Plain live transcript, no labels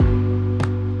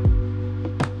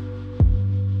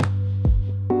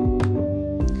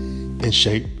In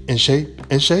shape, in shape,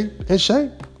 in shape, in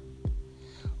shape.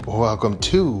 Welcome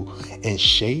to In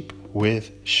Shape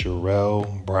with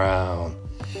Sherelle Brown.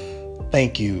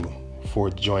 Thank you for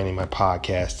joining my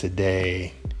podcast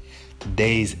today.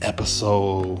 Today's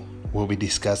episode, we'll be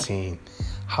discussing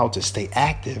how to stay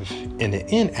active in an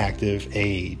inactive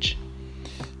age.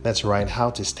 That's right, how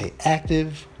to stay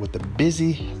active with a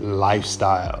busy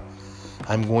lifestyle.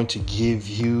 I'm going to give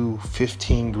you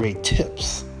 15 great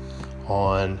tips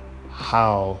on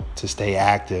how to stay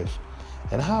active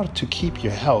and how to keep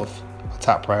your health a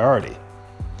top priority.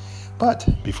 But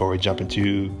before we jump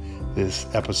into this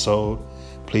episode,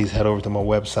 please head over to my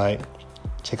website.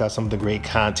 Check out some of the great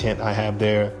content I have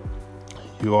there.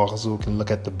 You also can look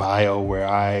at the bio where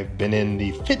I've been in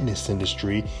the fitness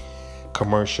industry,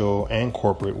 commercial and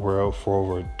corporate world for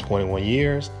over 21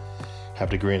 years. Have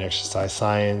a degree in exercise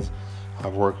science.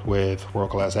 I've worked with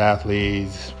world-class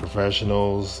athletes,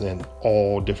 professionals in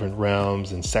all different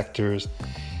realms and sectors.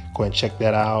 Go ahead and check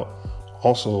that out.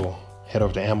 Also, head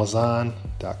over to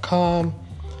Amazon.com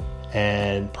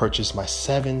and purchase my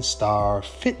 7-star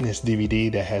fitness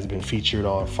DVD that has been featured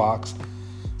on Fox,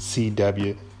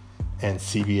 CW, and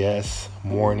CBS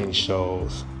morning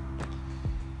shows.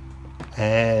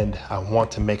 And I want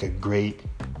to make a great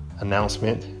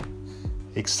announcement.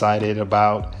 Excited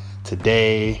about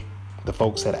today. The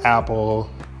folks at Apple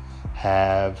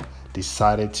have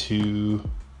decided to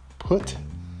put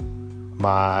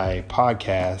my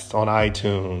podcast on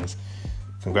iTunes.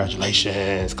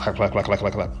 Congratulations. Clap, clap, clap, clap,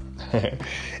 clap, clap.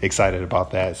 Excited about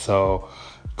that. So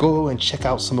go and check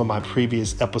out some of my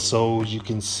previous episodes. You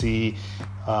can see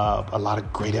a lot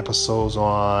of great episodes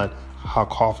on how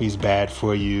coffee is bad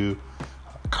for you,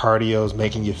 cardio is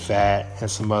making you fat, and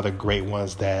some other great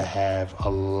ones that have a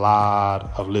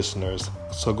lot of listeners.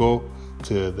 So go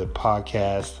to the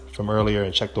podcast from earlier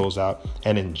and check those out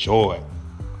and enjoy.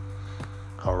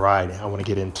 All right, I want to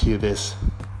get into this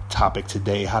topic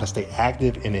today, how to stay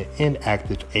active in an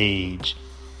inactive age.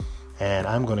 And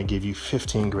I'm going to give you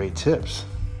 15 great tips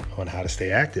on how to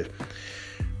stay active.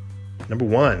 Number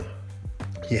one,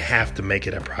 you have to make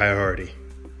it a priority.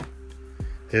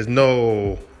 There's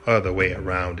no other way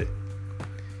around it.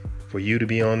 For you to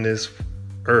be on this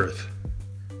earth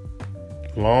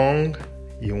long,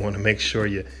 you want to make sure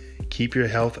you keep your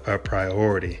health a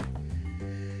priority.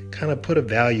 Kind of put a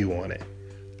value on it,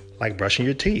 like brushing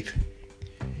your teeth.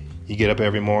 You get up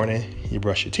every morning, you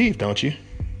brush your teeth, don't you?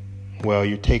 Well,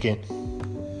 you're taking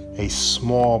a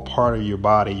small part of your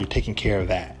body, you're taking care of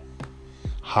that.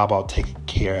 How about taking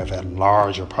care of a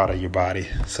larger part of your body,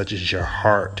 such as your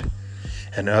heart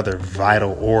and other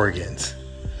vital organs?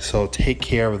 So take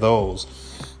care of those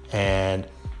and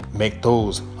make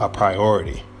those a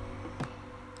priority.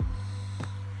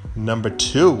 Number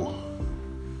two,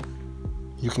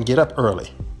 you can get up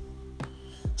early.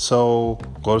 So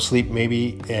go to sleep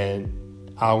maybe an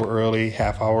hour early,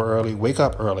 half hour early, wake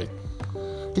up early.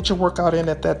 Get your workout in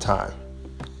at that time.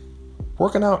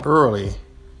 Working out early,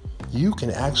 you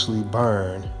can actually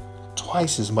burn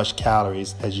twice as much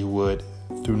calories as you would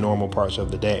through normal parts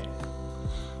of the day.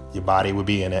 Your body will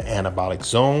be in an anabolic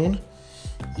zone.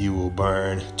 You will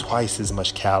burn twice as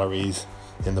much calories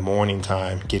in the morning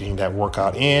time getting that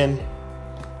workout in.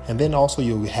 And then also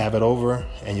you'll have it over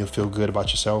and you'll feel good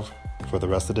about yourself for the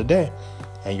rest of the day.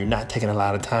 And you're not taking a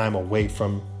lot of time away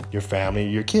from your family or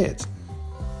your kids.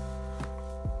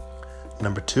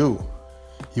 Number two,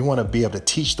 you want to be able to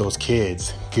teach those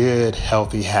kids good,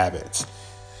 healthy habits.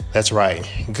 That's right.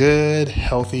 Good,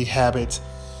 healthy habits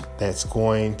that's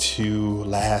going to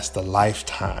last a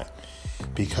lifetime,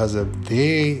 because if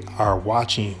they are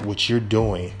watching what you're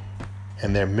doing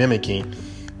and they're mimicking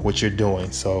what you're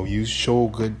doing. So you show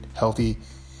good, healthy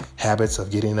habits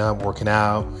of getting up, working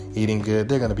out, eating good.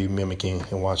 They're going to be mimicking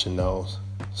and watching those.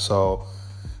 So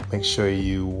make sure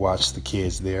you watch the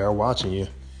kids. They are watching you.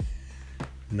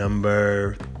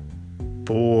 Number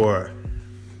 4,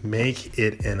 make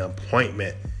it an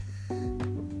appointment.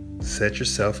 Set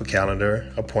yourself a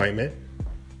calendar appointment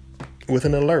with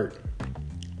an alert.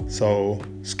 So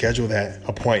schedule that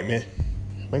appointment.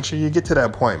 Make sure you get to that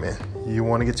appointment. You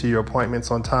want to get to your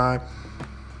appointments on time.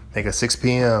 Make it 6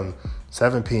 p.m.,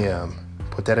 7 p.m.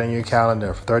 Put that in your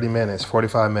calendar for 30 minutes,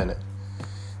 45 minutes.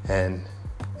 And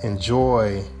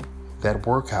enjoy that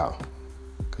workout,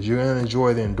 because you're going to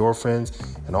enjoy the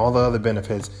endorphins and all the other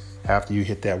benefits after you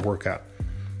hit that workout.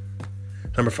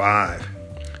 Number 5,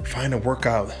 find a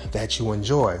workout that you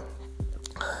enjoy,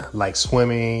 like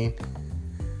swimming,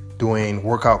 doing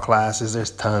workout classes.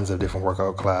 There's tons of different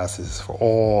workout classes for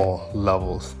all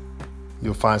levels.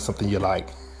 You'll find something you like.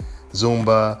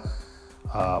 Zumba,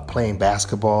 playing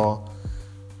basketball,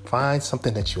 Find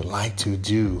something that you like to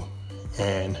do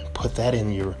and put that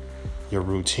in your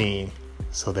routine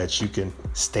so that you can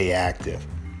stay active.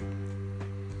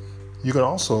 You can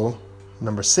also,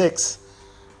 number 6,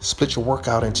 split your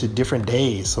workout into different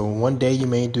days. So one day you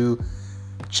may do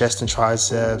chest and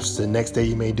triceps. The next day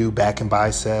you may do back and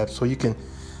biceps. So you can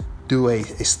do a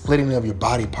splitting of your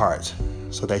body parts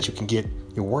so that you can get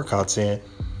your workouts in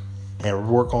and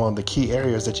work on the key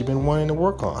areas that you've been wanting to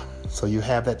work on. So you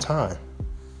have that time.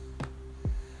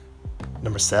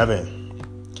 Number 7,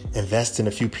 invest in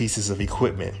a few pieces of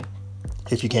equipment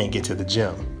if you can't get to the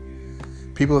gym.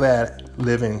 People that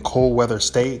live in cold weather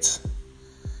states,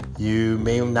 you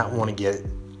may not want to get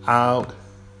out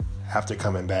after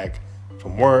coming back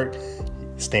from work,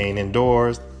 staying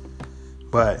indoors,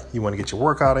 but you want to get your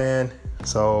workout in.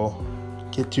 So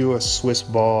get you a Swiss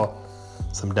ball,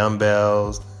 some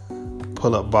dumbbells,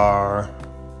 pull-up bar,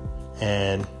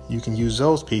 and you can use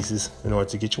those pieces in order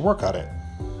to get your workout in.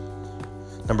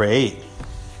 Number 8,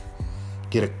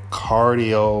 get a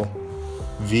cardio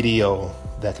video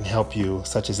that can help you,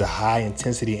 such as a high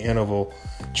intensity interval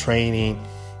training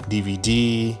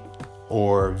DVD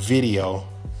or video.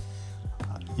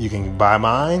 You can buy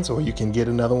mine or you can get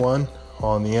another one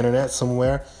on the internet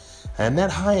somewhere. And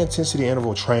that high intensity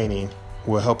interval training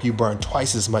will help you burn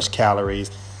twice as much calories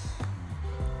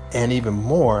and even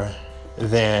more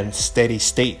than steady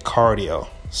state cardio.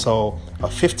 So a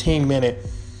 15-minute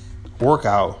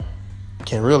workout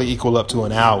can really equal up to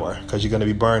an hour because you're going to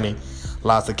be burning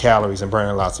lots of calories and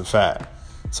burning lots of fat.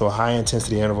 So high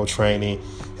intensity interval training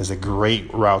is a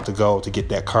great route to go to get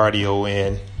that cardio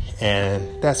in,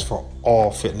 and that's for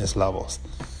all fitness levels,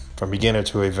 from beginner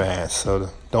to advanced. So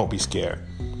don't be scared.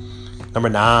 Number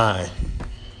 9,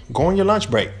 go on your lunch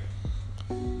break.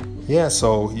 Yeah,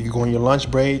 so you go on your lunch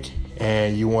break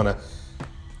and you want to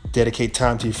dedicate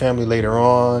time to your family later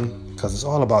on, because it's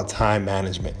all about time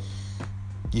management.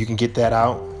 You can get that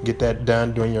out, get that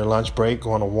done during your lunch break,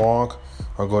 go on a walk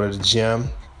or go to the gym.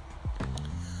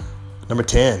 Number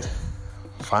 10,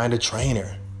 find a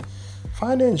trainer.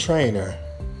 Find a trainer.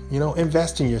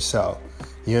 Invest in yourself.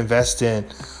 You invest in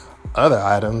other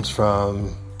items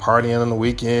from partying on the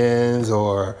weekends,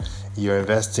 or you're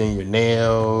investing in your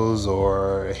nails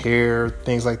or hair,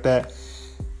 things like that.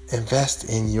 Invest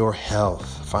in your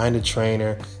health. Find a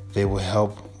trainer. They will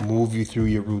help move you through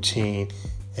your routine,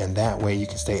 and that way you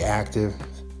can stay active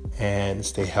and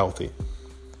stay healthy.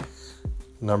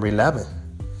 Number 11,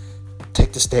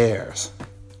 take the stairs.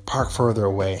 Park further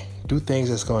away. Do things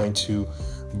that's going to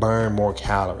burn more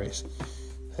calories.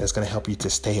 That's going to help you to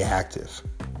stay active.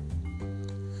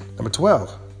 Number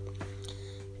 12,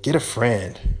 get a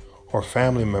friend or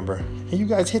family member and you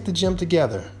guys hit the gym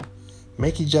together.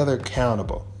 Make each other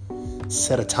accountable.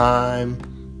 Set a time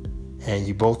and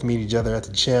you both meet each other at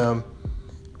the gym,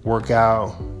 work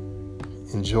out,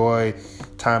 enjoy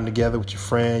time together with your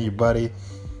friend, your buddy,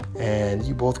 and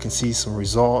you both can see some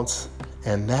results,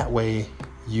 and that way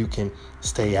you can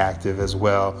stay active as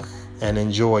well and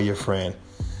enjoy your friend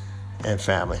and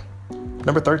family.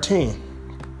 Number 13,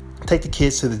 take the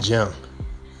kids to the gym.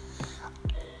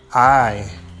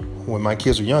 When my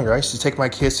kids were younger, I used to take my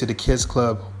kids to the kids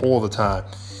club all the time.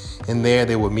 In there,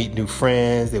 they would meet new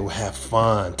friends. They would have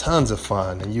fun, tons of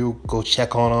fun. And you go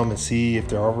check on them and see if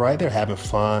they're all right. They're having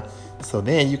fun. So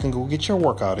then you can go get your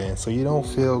workout in so you don't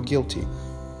feel guilty.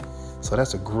 So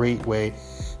that's a great way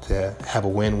to have a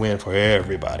win-win for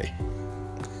everybody.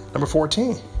 Number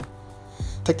 14,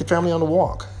 take the family on a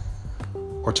walk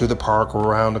or to the park or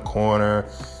around the corner.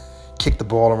 Kick the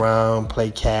ball around,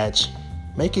 play catch.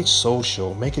 Make it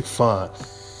social, make it fun.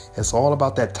 It's all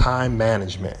about that time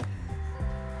management.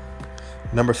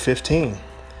 Number 15,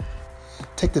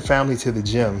 take the family to the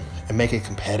gym and make it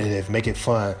competitive, make it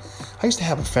fun. I used to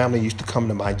have a family who used to come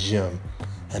to my gym,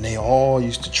 and they all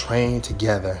used to train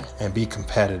together and be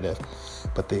competitive.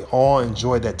 But they all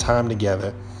enjoyed that time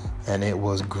together, and it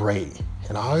was great.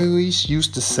 And I always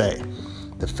used to say,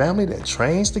 the family that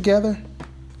trains together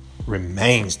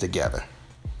remains together.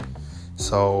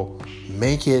 So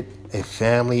make it a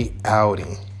family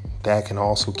outing that can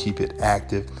also keep it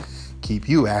active, keep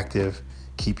you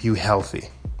healthy.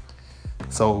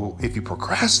 So if you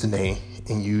procrastinate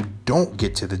and you don't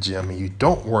get to the gym and you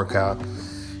don't work out,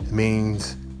 it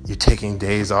means you're taking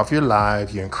days off your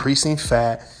life, you're increasing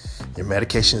fat, your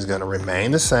medication is going to remain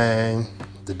the same,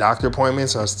 the doctor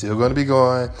appointments are still going to be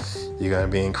going, you're going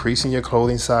to be increasing your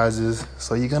clothing sizes,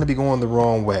 so you're going to be going the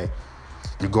wrong way.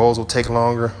 Your goals will take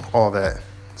longer, all that.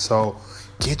 So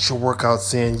get your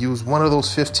workouts in. Use one of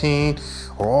those 15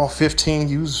 or all 15.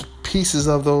 Use pieces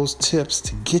of those tips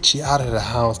to get you out of the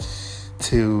house,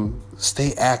 to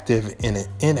stay active in an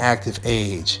inactive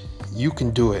age. You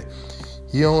can do it.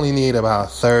 You only need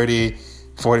about 30,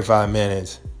 45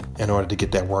 minutes in order to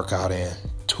get that workout in.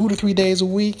 2 to 3 days a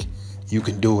week, you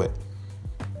can do it.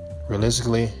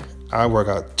 Realistically, I work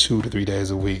out 2 to 3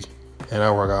 days a week, and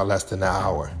I work out less than an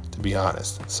hour, to be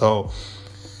honest. So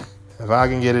if I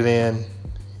can get it in,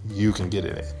 you can get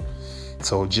it in.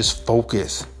 So just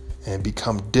focus and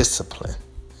become disciplined.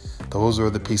 Those are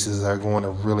the pieces that are going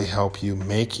to really help you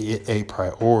make it a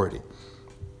priority.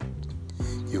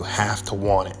 You have to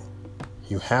want it.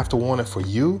 You have to want it for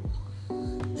you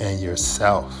and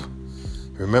yourself.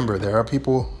 Remember, there are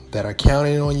people that are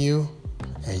counting on you,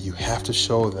 and you have to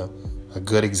show them a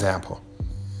good example.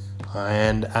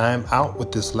 And I'm out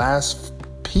with this last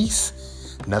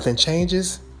piece. Nothing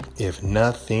changes if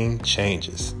nothing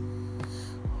changes.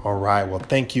 All right. Well,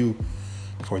 thank you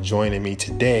for joining me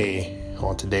today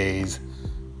on today's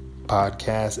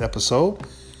podcast episode.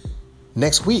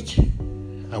 Next week,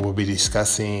 I will be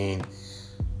discussing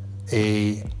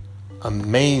an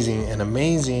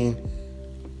amazing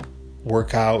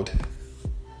workout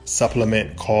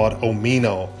supplement called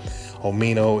Omino.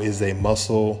 Omino is a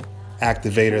muscle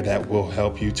activator that will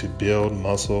help you to build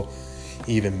muscle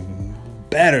even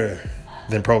better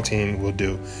than protein will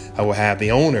do. I will have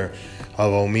the owner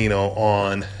of Omino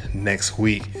on next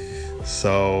week.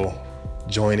 So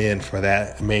join in for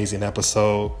that amazing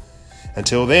episode.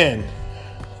 Until then,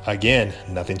 again,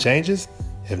 nothing changes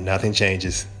if nothing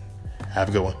changes. Have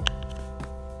a good one.